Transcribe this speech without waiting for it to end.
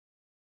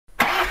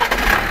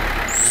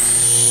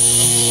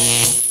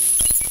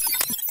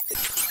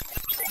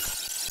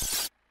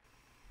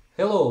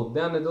Hello,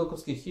 Dan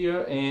Nedelkovsky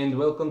here, and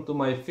welcome to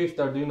my fifth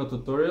Arduino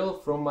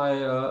tutorial from my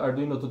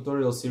Arduino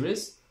Tutorial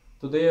Series.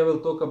 Today I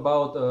will talk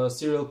about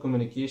serial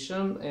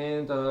communication,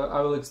 and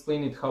I will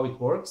explain it how it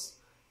works.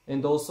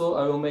 And also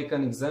I will make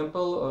an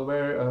example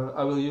where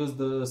I will use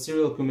the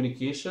serial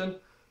communication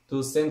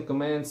to send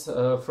commands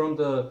from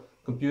the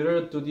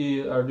computer to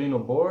the Arduino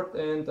board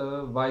and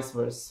vice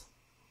versa.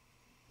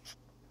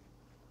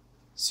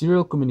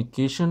 Serial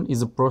communication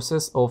is a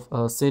process of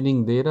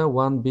sending data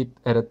one bit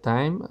at a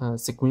time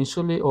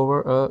sequentially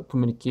over a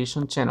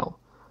communication channel.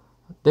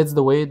 That's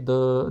the way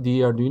the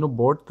Arduino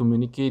board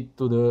communicates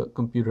to the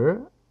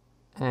computer,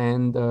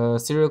 and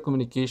serial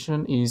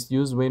communication is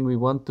used when we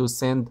want to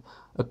send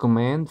a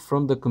command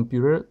from the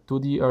computer to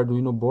the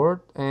Arduino board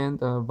and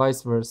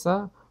vice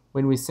versa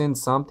when we send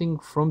something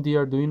from the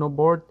Arduino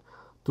board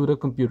to the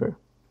computer.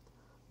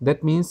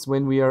 That means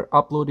when we are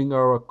uploading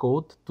our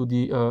code to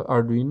the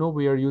Arduino,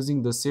 we are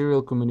using the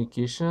serial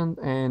communication,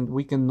 and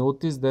we can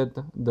notice that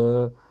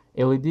the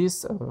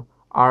LEDs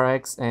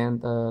RX and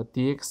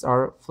TX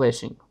are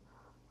flashing.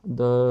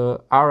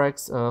 The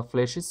RX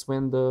flashes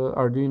when the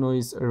Arduino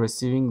is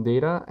receiving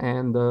data,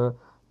 and the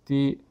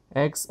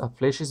TX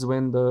flashes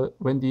when the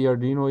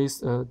Arduino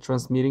is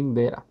transmitting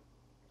data.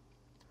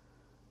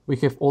 We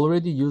have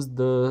already used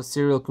the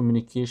serial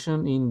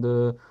communication in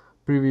the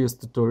previous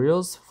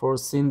tutorials for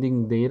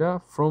sending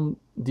data from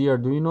the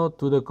Arduino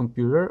to the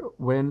computer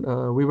when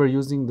we were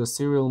using the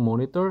serial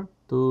monitor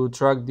to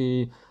track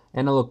the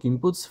analog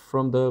inputs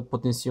from the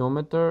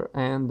potentiometer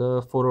and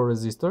the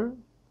photoresistor.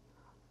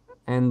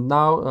 And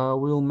now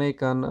we will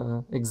make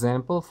an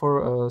example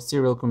for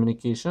serial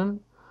communication.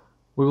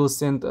 We will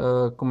send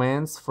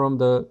commands from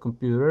the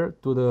computer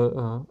to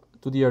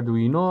the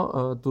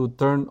Arduino to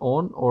turn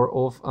on or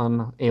off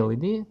an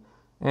LED.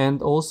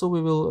 And also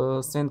we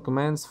will send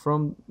commands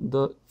from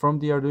the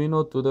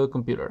Arduino to the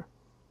computer.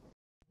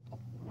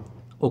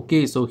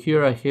 Okay, so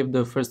here I have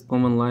the first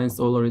command lines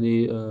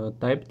already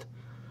typed.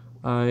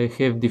 I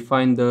have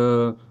defined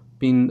the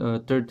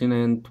pin 13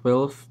 and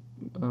 12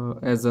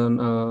 as an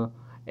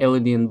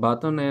LED and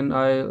button, and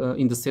I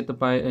in the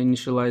setup I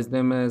initialized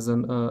them as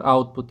an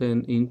output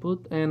and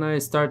input, and I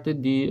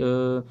started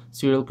the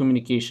serial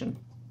communication.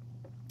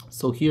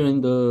 So here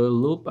in the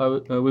loop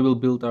we will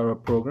build our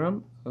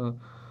program.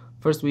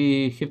 First,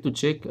 we have to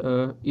check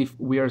if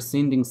we are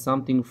sending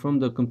something from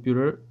the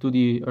computer to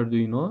the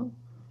Arduino,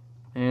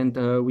 and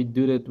we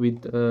do that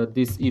with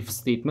this if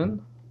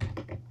statement.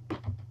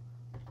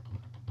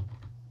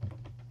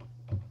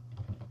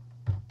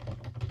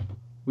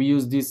 We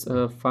use this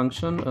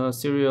function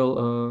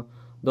serial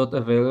dot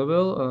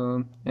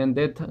available, and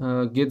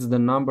that gets the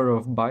number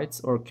of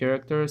bytes or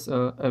characters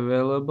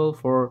available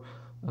for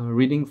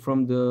reading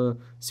from the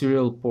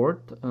serial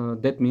port.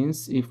 That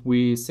means if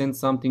we send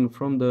something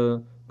from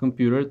the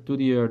computer to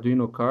the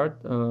Arduino card,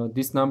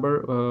 this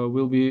number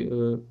will be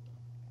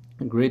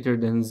greater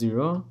than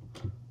 0.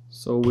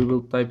 So we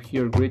will type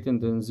here greater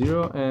than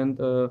 0, and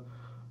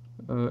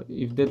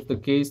if that's the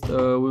case,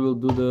 we will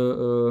do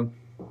the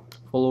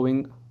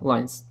following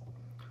lines.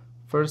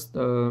 First,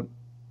 we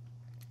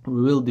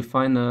will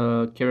define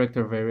a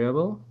character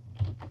variable.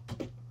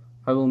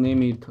 I will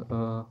name it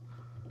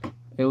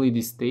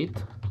LED state,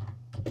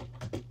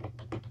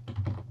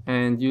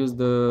 and use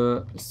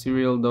the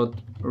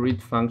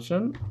serial.read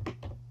function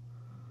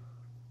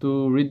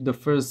to read the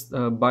first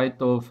byte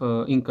of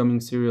incoming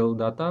serial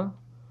data.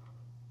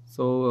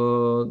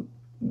 So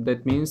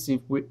that means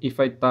if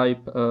I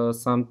type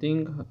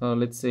something,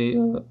 let's say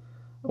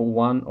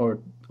 1 or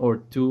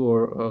 2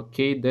 or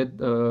k, that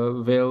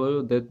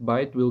value, that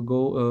byte will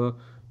go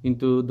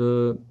into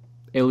the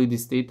LED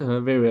state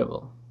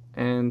variable.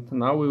 And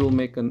now we will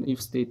make an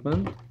if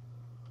statement,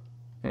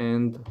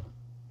 and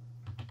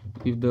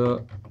if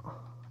the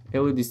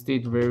LED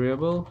state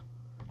variable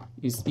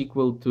is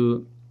equal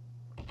to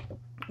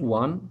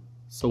 1,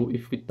 so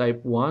if we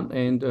type 1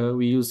 and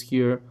we use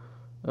here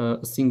a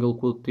single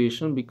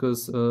quotation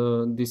because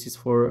this is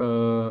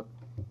for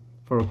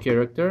a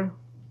character,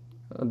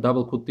 a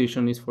double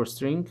quotation is for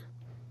string,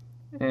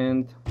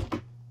 and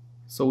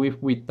so if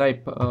we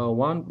type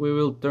 1, we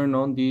will turn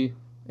on the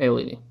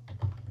LED.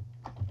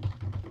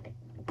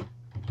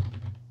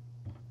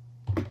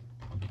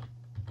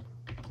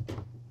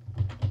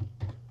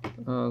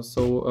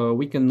 So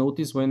we can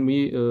notice when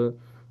we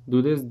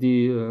do this,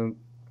 the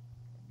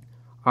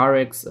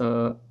RX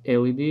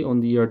LED on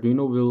the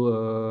Arduino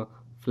will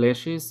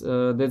flashes.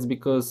 That's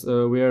because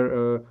we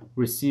are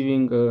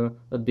receiving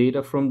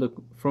data from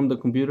the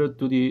computer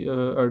to the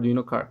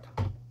Arduino card.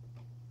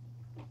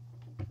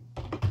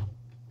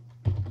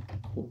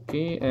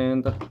 Okay,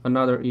 and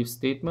another if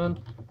statement,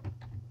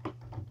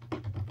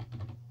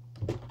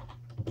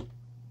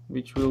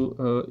 which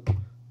will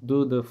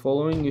do the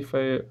following. If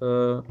I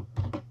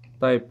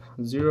type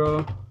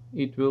 0,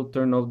 it will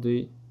turn off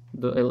the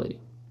LED.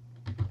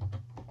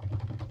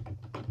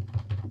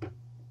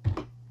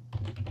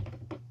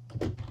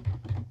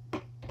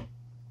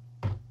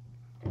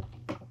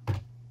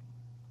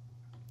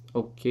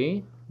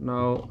 Okay,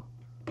 now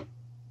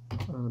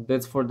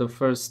that's for the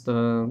first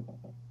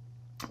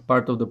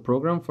part of the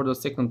program. For the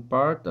second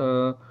part,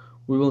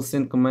 we will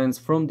send commands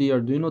from the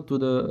Arduino to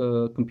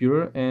the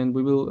computer, and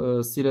we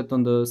will see that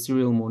on the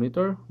serial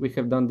monitor. We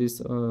have done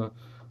this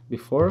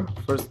before.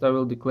 First, I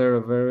will declare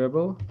a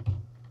variable.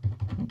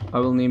 I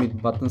will name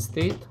it button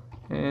state,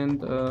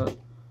 and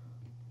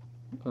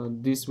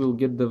this will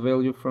get the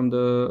value from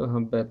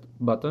the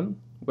button,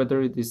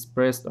 whether it is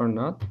pressed or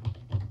not.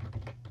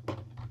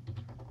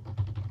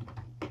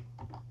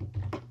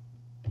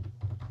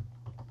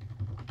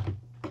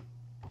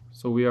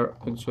 So we are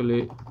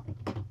actually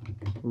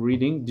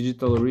reading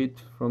digital read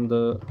from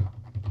the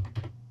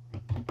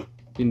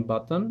pin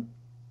button,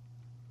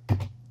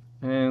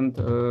 and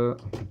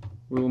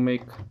we will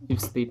make if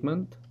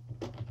statement.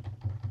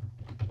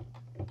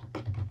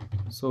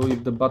 So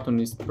if the button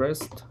is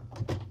pressed,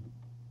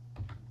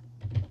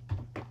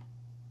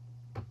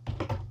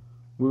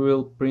 we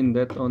will print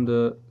that on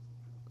the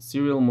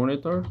serial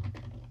monitor.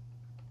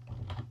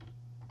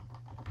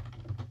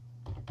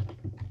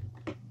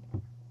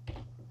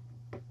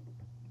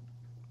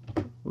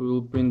 We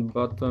will print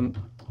button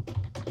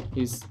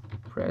is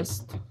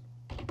pressed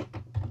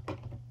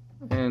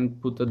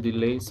and put a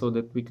delay so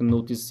that we can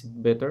notice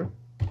it better.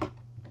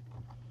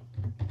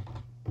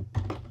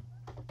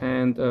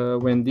 And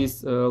when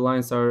these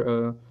lines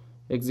are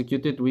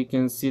executed, we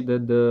can see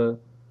that the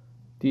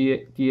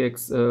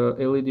TX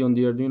LED on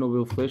the Arduino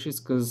will flash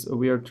because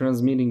we are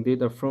transmitting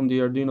data from the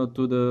Arduino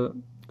to the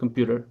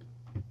computer.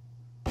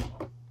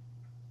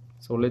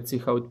 So let's see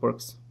how it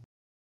works.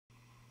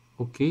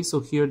 Okay, so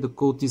here the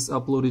code is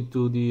uploaded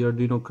to the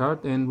Arduino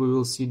card, and we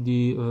will see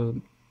the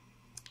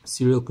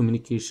serial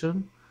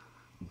communication.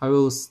 I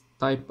will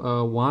type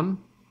 1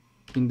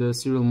 in the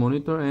serial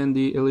monitor, and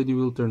the LED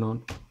will turn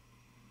on.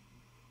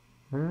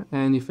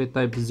 And if I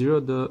type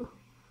 0, the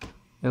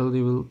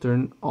LED will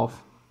turn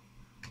off.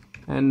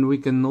 And we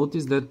can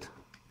notice that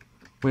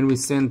when we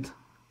send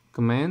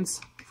commands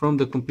from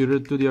the computer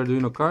to the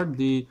Arduino card,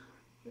 the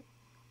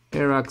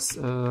RX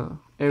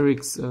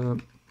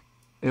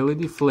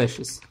LED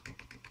flashes.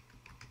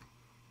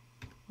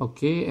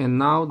 Okay, and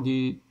now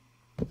the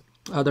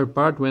other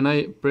part, when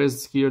I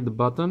press here the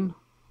button,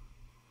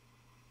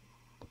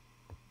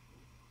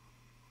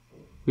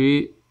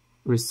 we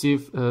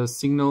receive a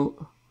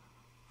signal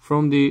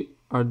from the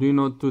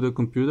Arduino to the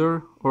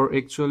computer, or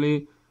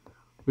actually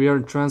we are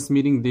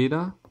transmitting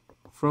data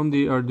from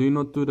the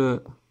Arduino to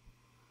the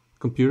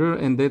computer,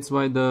 and that's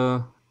why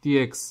the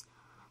TX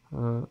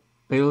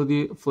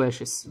LED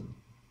flashes.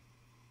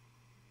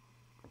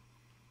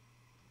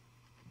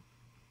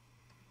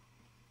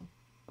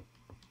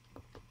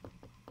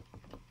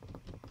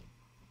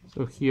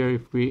 So here,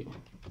 if we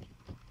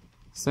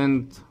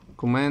send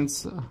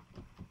commands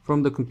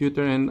from the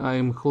computer and I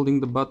am holding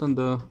the button,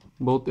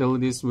 both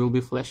LEDs will be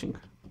flashing.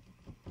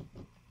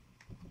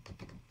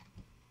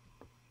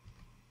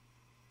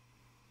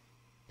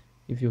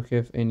 If you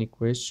have any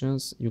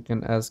questions, you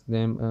can ask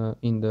them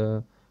in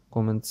the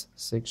comments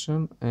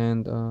section,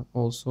 and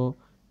also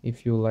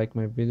if you like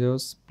my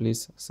videos,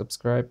 please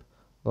subscribe,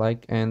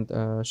 like, and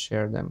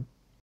share them.